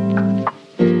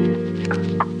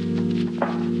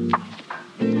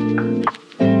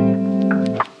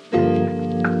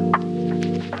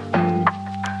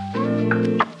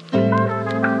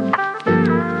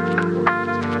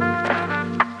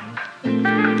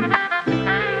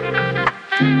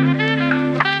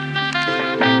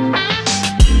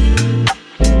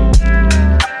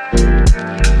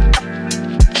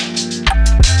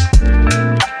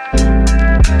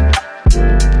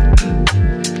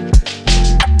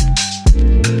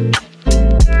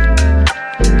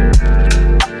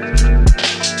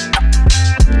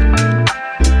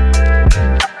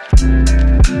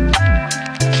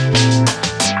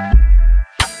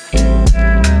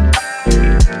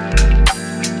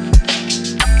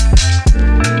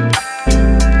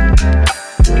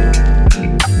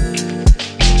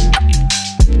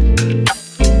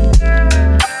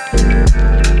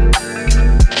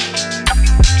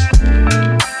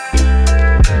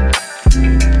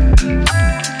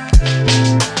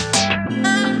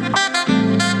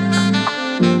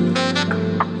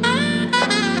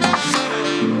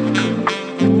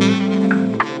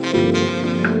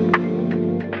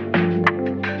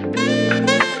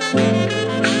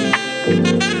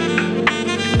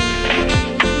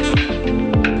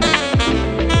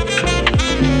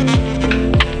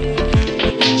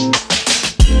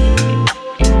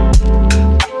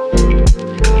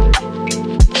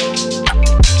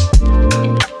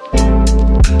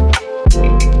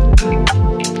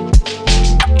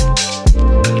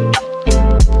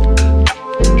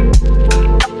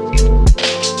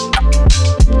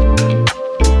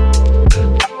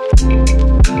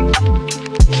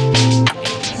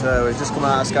 So we've just come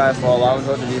out of Skyfall Lounge.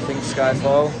 What did you think of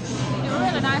Skyfall? They were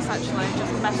really nice actually,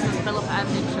 just messed us Bill up at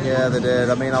ending. Yeah, they did.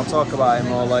 I mean, I'll talk about it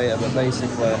more later, but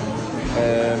basically,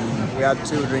 we had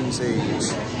 2 drinks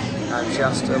each, and she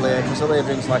asked Aaliyah, because Aaliyah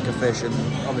drinks like a fish, and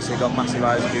obviously got massive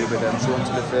ice cube with them. She wanted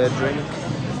a 3rd drink,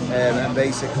 and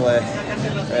basically,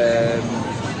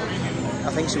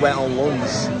 I think she went on lunch,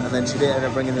 and then she didn't end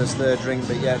up bringing us 3rd drink,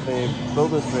 but yeah, they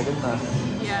billed us for it, didn't they?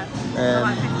 Yeah,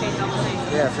 like $15 each.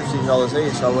 Yeah, $15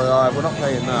 each, so we're like, we're not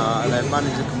paying that. And then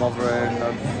manager come over, and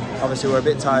obviously we're a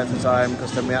bit tight for time,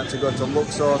 because then we had to go to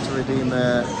Luxor to redeem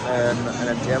an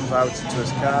MGM voucher to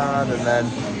his card, and then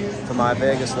for my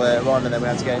Vegas later on, and then we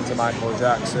had to get into Michael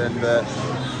Jackson, but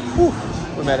whew,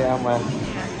 we made it, haven't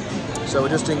we? So we're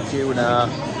just in queue now,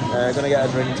 gonna get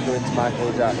a drink to go into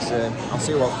Michael Jackson. I'll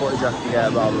see what footage I can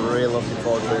get, but I'm really looking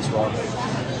forward to this one.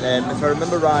 If I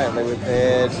remember rightly, we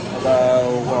paid about,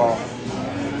 what,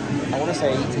 I want to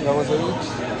say $80 each. I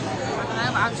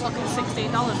know, but I'm just looking at $16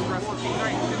 for a fucking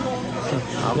drink.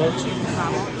 How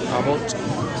much?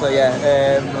 So yeah,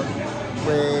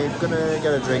 we're gonna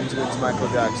get a drink to go to Michael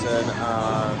Jackson,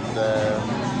 and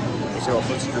we'll see what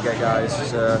footage we get, guys.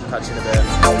 So catch you in a bit.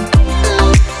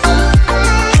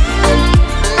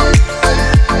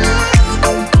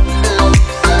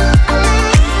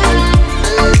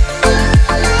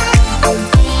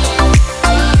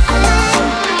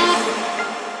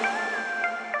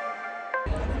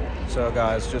 So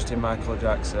guys, just in Michael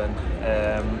Jackson,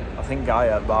 I think Guy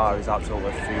at bar is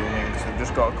absolutely fuming, so we've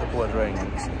just got a couple of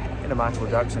drinks in a Michael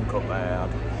Jackson cup they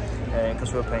had,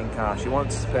 because we were paying cash. He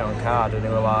wanted to pay on card, and they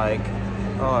were like,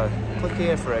 oh, click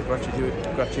here for a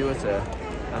gratuity,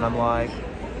 and I'm like,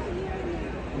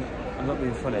 I'm not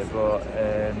being funny, but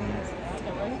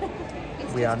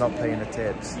we are not paying the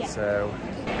tips, so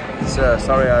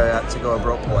sorry I had to go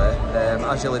abruptly.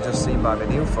 As you'll have just seen by the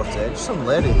new footage, some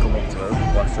lady come up to her,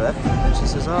 watched her, and she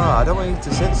says, oh, I don't want you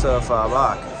to sit so far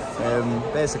back.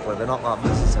 Basically, they're not that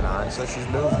busy tonight, so she's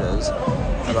moved us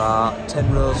about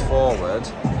 10 rows forward,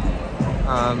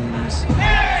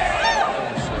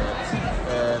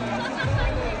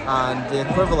 and the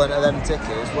equivalent of them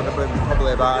tickets would have been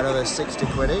probably about another 60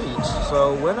 quid each.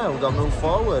 So we're now got to move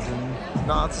forward and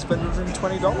not have to spend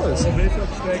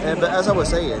 $120. But as I was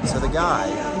saying, so the guy,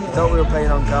 he thought we were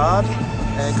paying on card,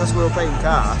 and because we were paying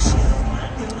cash,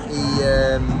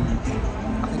 I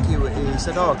think he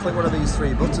said, oh, click one of these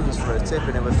 3 buttons for a tip,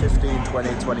 and it was 15,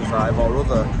 20, 25 or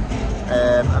other.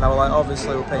 And I was like,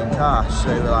 obviously we're paying cash,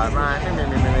 so we were like, right,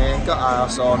 got our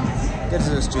ass on, gives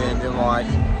us change, and like,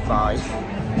 bye.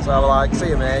 So I was like, see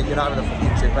you mate, you're not having a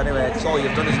fucking tip anyway, because all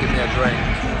you've done is give me a drink.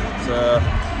 So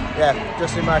yeah,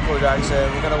 just in Michael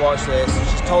Jackson, we're going to watch this.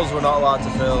 She's told us we're not allowed to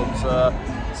film, so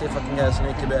see if I can get a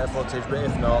sneaky bit of footage, but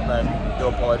if not, then do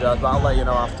apologise, but I'll let you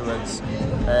know afterwards.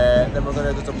 Then we're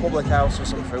going to go to Public House for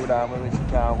some food, aren't we, which we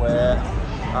can't wait,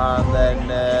 and then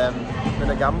a bit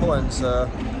of gambling, so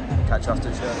catch you after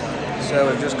the show. So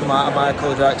we've just come out of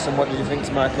Michael Jackson. What did you think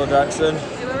to Michael Jackson?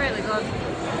 They were really good.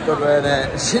 Good, weren't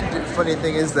it? Funny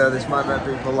thing is though, this might make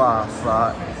people laugh,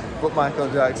 right? But Michael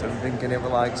Jackson thinking it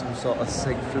was like some sort of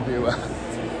sick tribute act.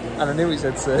 And I knew he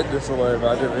said Saint Disallowed,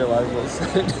 but I didn't realise what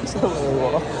Saint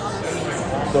Disallowed was.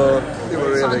 But they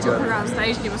were really good. Around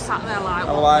stage and he was sat there like,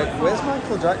 I'm like, where's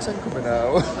Michael Jackson coming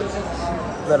out?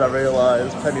 Then I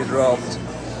realised, penny dropped.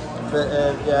 But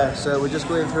yeah, so we're just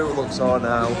going through Luxor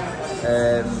now.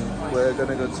 We're going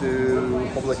to go to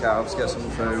Public House, get some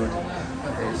food.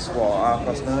 It's what,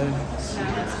 9:30?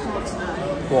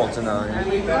 8:45.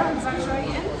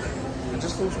 I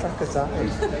just lose track of time.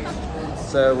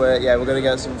 So yeah, we're going to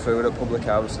get some food at Public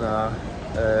House now.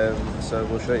 So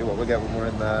we'll show you what we get when we're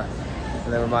in there.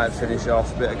 And then we might finish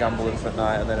off a bit of gambling for the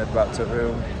night and then head back to the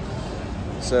room.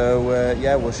 So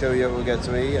yeah, we'll show you what we get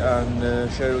to eat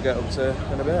and show you what we get up to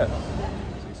in a bit.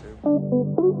 See you soon.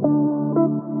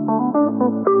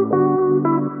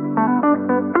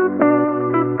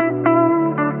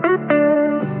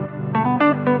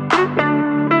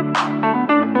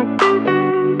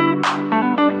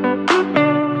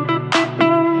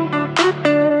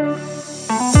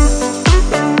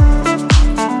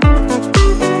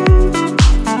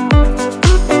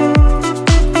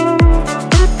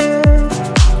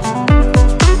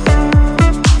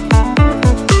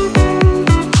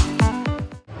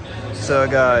 So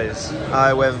guys,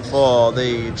 I went for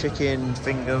the chicken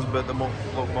fingers, but they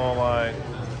look more like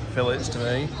fillets to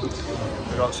me.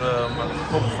 We got some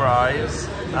pub fries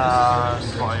and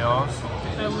what are yours?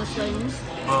 boneless wings.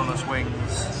 Boneless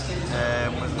wings.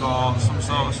 We've got some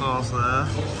sort of sauce there.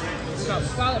 We've got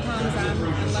garlic parmesan and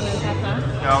lemon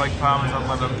pepper. Garlic parmesan,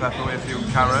 lemon pepper with a few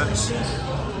carrots.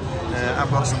 I've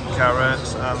got some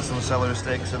carrots and some celery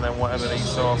sticks, and then whatever these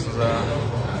sauces are.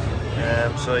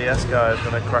 So yes guys,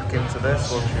 gonna crack into this.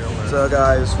 So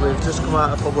guys, we've just come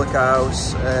out of public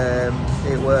house.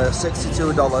 It was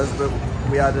 $62, but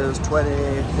we had us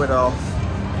 20 quid off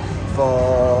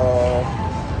for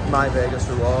My Vegas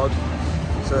reward.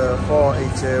 So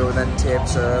 42 and then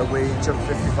tips. We chucked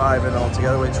 55 in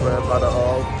altogether, which weren't bad at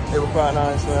all. It was quite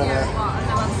nice, weren't it? Yeah, it was.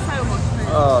 There was so much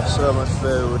food. Oh, so much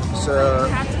food. So we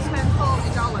had to spend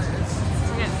 $40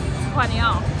 to get 20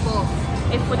 off, but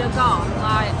if we'd have gone,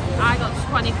 like, I got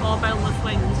 24 boneless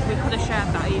wings, we could have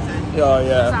shared that even. Oh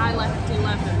yeah. Because I left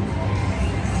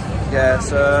 11. Yeah,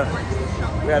 so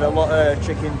we had a lot of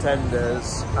chicken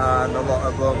tenders and a lot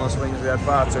of boneless wings. We had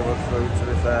far too much food, to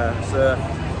be fair. So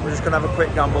we're just gonna have a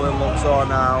quick gamble in Luxor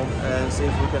now and see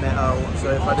if we can hit out.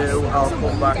 So if I do, I'll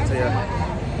come back to you.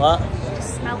 What? It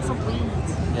just smells of weed.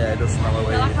 Yeah, it does smell of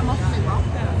weed. I feel like I'm off my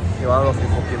rocker. You are off your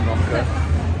fucking rocker.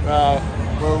 Right,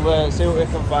 we'll see what we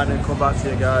can find and come back to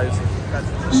you guys.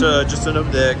 So just an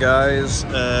update guys,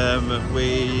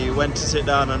 we went to sit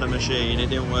down on a machine, it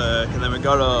didn't work, and then we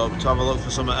got up to have a look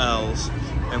for something else,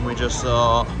 and we just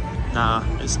thought, nah,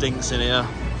 it stinks in here.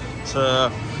 So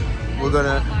we're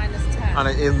gonna, and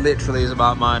it literally is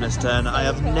about -10. I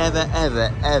have never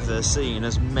ever seen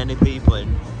as many people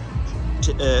in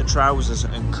trousers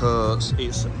and coats.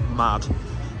 It's mad.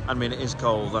 I mean, it is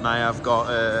cold, and I have got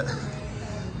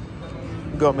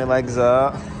my legs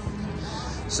out.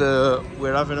 So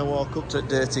we're having a walk up to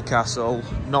Dirty Castle,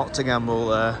 not to gamble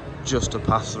there, just to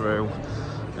pass through.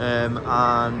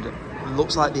 And it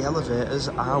looks like the elevators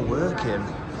are working.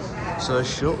 So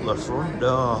shut the front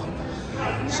door.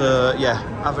 So yeah,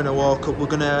 having a walk up. We're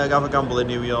gonna have a gamble in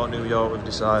New York, we've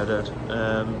decided.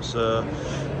 So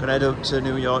gonna head up to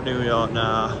New York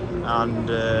now, and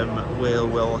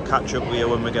we'll catch up with you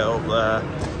when we get up there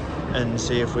and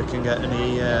see if we can get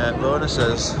any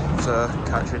bonuses. So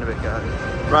catch you in a bit guys.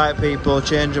 Right people,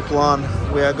 change of plan.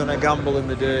 We are gonna gamble in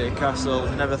the Dirty Castle.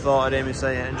 Never thought I'd hear me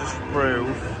say it and just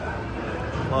prove.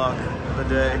 Look, the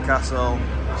Dirty Castle.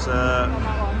 So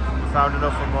found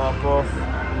enough for more puff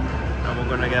and we're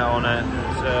gonna get on it.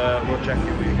 So we'll check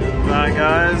it with you guys. Right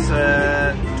guys,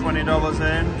 $20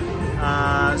 in.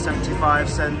 75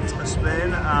 cents a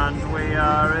spin, and we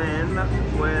are in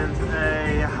with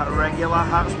a regular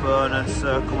hats bonus.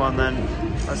 So come on then,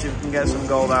 let's see if we can get some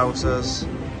gold houses.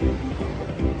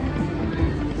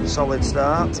 Solid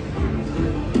start.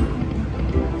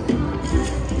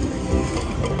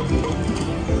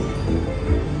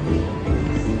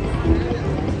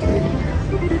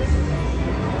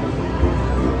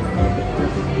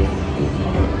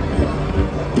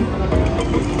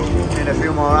 Need a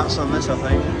few more hats on this, I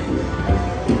think.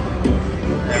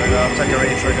 There we go, take a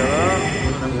re-trigger there,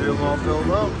 and a few more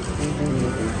filled up.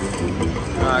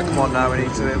 Alright, come on now, we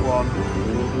need to hit one.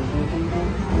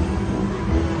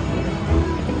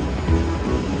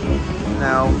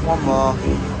 Now, one more.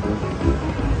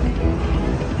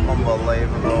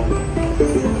 Unbelievable.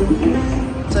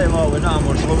 Tell you what, we're not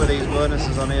much luck with these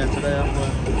bonuses on here today, have we?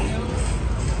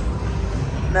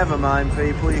 Never mind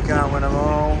people, you can't win them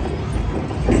all.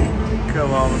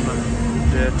 Come on,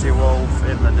 Dirty Wolf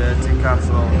in the Dirty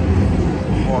Castle.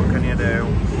 What can you do?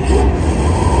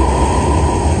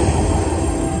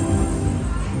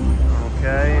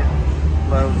 Okay,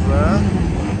 loads there.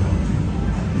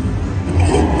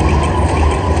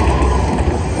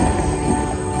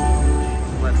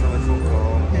 Literally full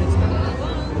call.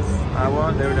 I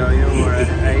won't do no, you were at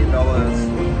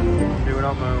 $8. Do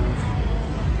not move.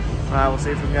 Right, we'll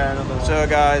see if we can get another one. So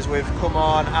guys, we've come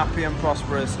on happy and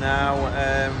prosperous now.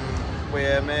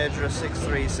 We're major of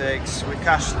 636. We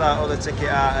cashed that other ticket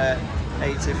out at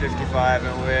 80.55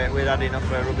 and we'd had enough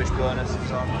rubbish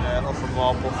bonuses on off and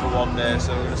more puff for one day,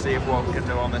 so we're going to see what we can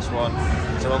do on this one.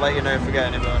 So I'll let you know if we get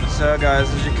any bonus. So guys,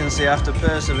 as you can see, after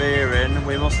persevering,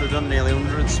 we must have done nearly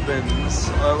 100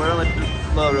 spins. We're only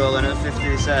low rolling at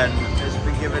 50 cents. It's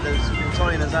been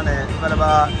toying us, hasn't it? We've had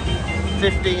about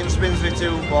 15 spins with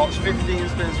 2 pots, 15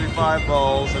 spins with 5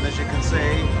 balls, and as you can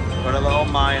see, got a little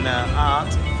miner at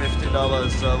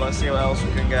 $50. So let's see what else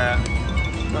we can get.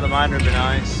 Well, the miner would be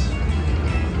nice.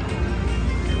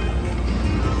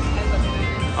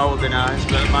 That would be nice,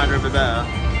 but the miner would be better.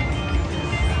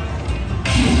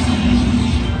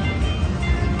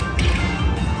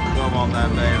 Come on then,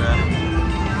 baby.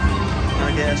 Can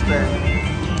I get a spin?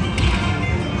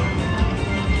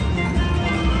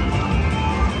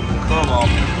 Come on,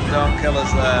 don't kill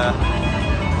us there.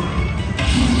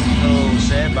 Oh,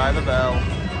 saved by the bell.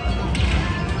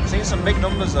 I've seen some big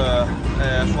numbers there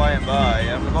flying by,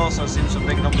 and we've also seen some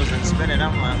big numbers in spinning,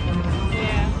 haven't we?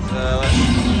 Yeah. So let's,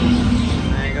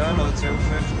 there you go. another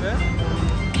 250.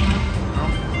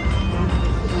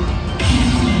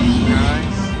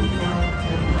 Nice.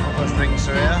 All those drinks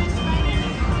are here.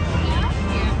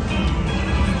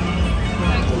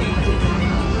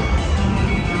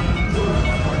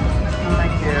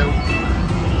 Thank you.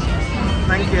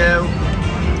 Thank you.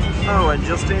 Oh, and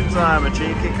just in time, a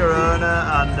cheeky Corona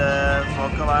and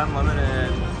vodka lime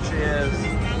lemonade. Cheers.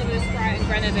 Malibu Sprite and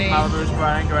grenadine. Malibu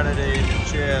Sprite and grenadine.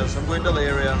 Cheers. I'm going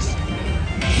delirious.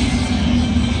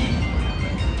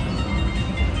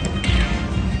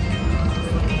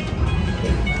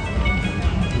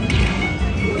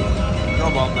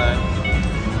 Come on then.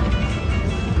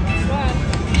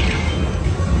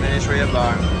 Finish where you're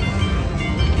born.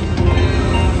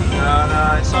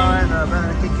 No, it's alright though,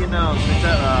 better kick your nose, we take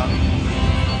that.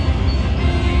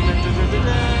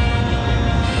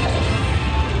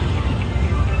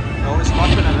 Oh, it's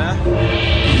popping in there.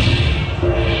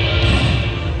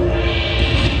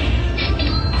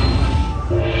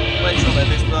 Literally,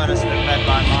 this bonus has been made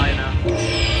by Minor.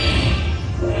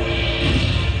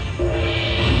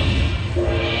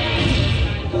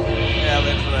 Yeah,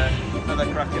 literally. Another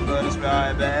cracking bonus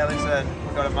behind, but Haley said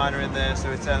we've got a Minor in there, so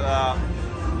we take that.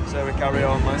 So we carry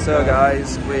on. So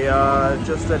guys, we are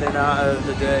just heading out of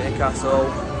the Dirty Castle.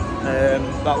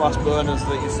 That last bonus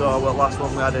that you saw, well, last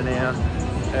one we had in here.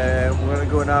 We're going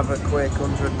to go and have a quick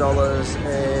 $100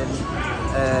 in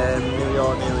New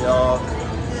York,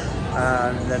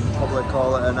 and then probably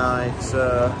call it a night.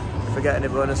 So if we get any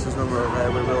bonuses when we're up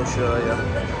there, we will show you.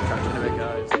 Catch you in a bit,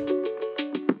 guys.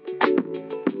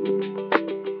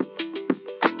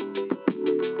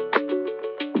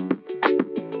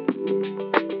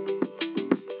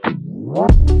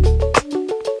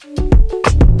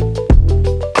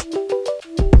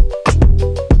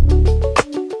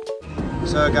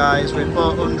 So guys, we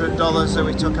put $100 that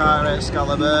we took out at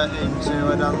Excalibur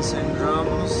into a dancing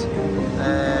drums.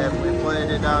 We played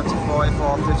it down to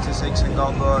 44.56 and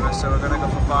got bonus, so we're going to go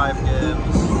for 5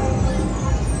 games.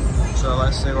 So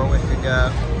let's see what we can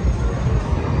get.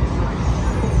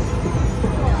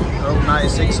 Oh,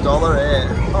 $96, eh?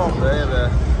 Oh baby.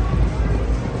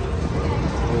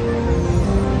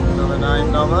 Another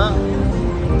 $9.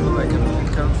 Well, we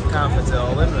can't fit it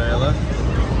all in really.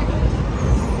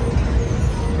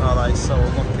 Oh, that is so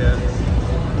lucky.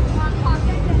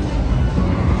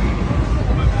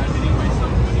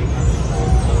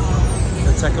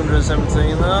 The Tech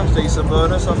 117 there, decent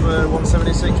bonus off a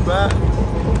 176 bet.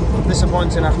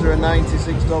 Disappointing after a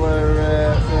 $96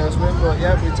 first win, but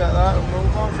yeah, we take that and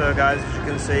move on. So guys, as you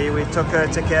can see, we took a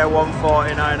ticket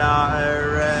 149 out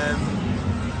of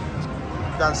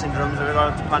dancing drums and we're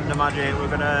going to Panda Magic. We're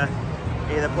going to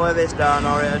either play this down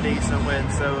or hit a decent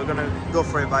win, so we're going to go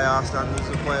for it by our standards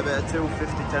and play a bit of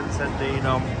 250 10-cent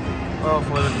denom.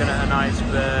 Hopefully we can hit a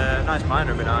nice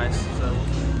minor, would be nice.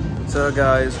 So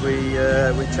guys, we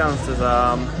chanced his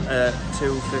arm at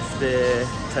 250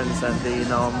 10-cent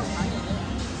denom.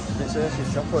 It's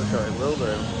actually chocolate shot, it will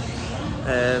do.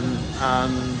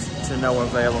 And to no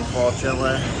avail,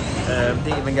 unfortunately.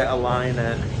 Didn't even get a line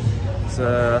in.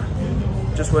 So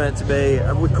just wanted to be,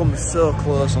 we come so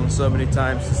close on so many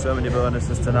times to so many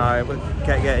bonuses tonight. We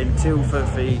kept getting 2 for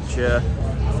feature,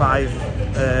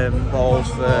 5 balls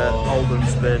for hold and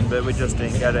spin, but we just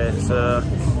didn't get it. So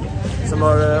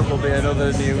tomorrow will be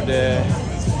another new day.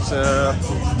 So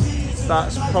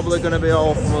that's probably going to be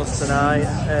all from us tonight.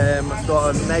 We've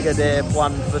got a mega day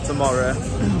planned for tomorrow.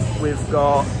 We've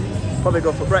got, probably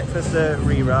go for breakfast at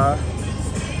Rira,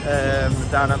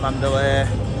 down at Mandalay.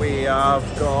 We have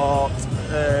got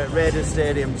Raiders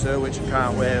Stadium too, which I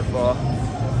can't wait for.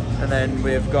 And then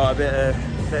we've got a bit of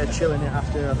chilling in the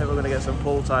afternoon. I think we're going to get some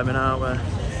pool time in, aren't we?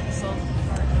 Sun.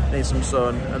 Need some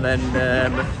sun. And then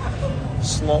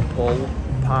slot pull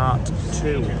part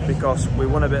 2, because we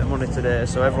won a bit of money today,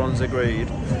 so everyone's agreed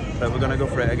that we're going to go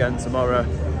for it again tomorrow.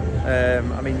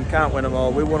 I mean, you can't win them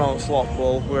all. We won all slot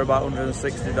pull. We're about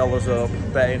 $160 up,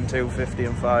 betting $250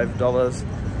 and $5.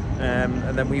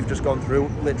 And then we've just gone through,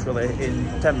 literally in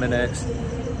 10 minutes,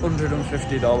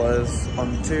 $150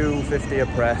 on 250 a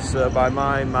press. So by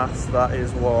my maths, that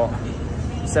is what,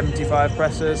 75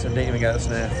 presses, and didn't even get a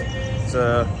sniff.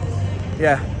 So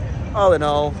yeah, all in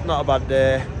all, not a bad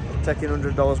day. Taking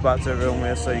 $100 back to everyone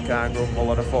with, so you can't grumble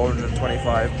on a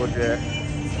 425 budget.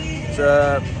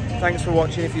 So thanks for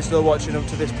watching, if you're still watching up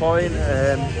to this point.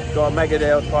 Got a mega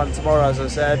day planned tomorrow, as I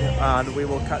said, and we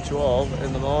will catch you all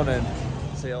in the morning.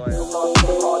 See you later.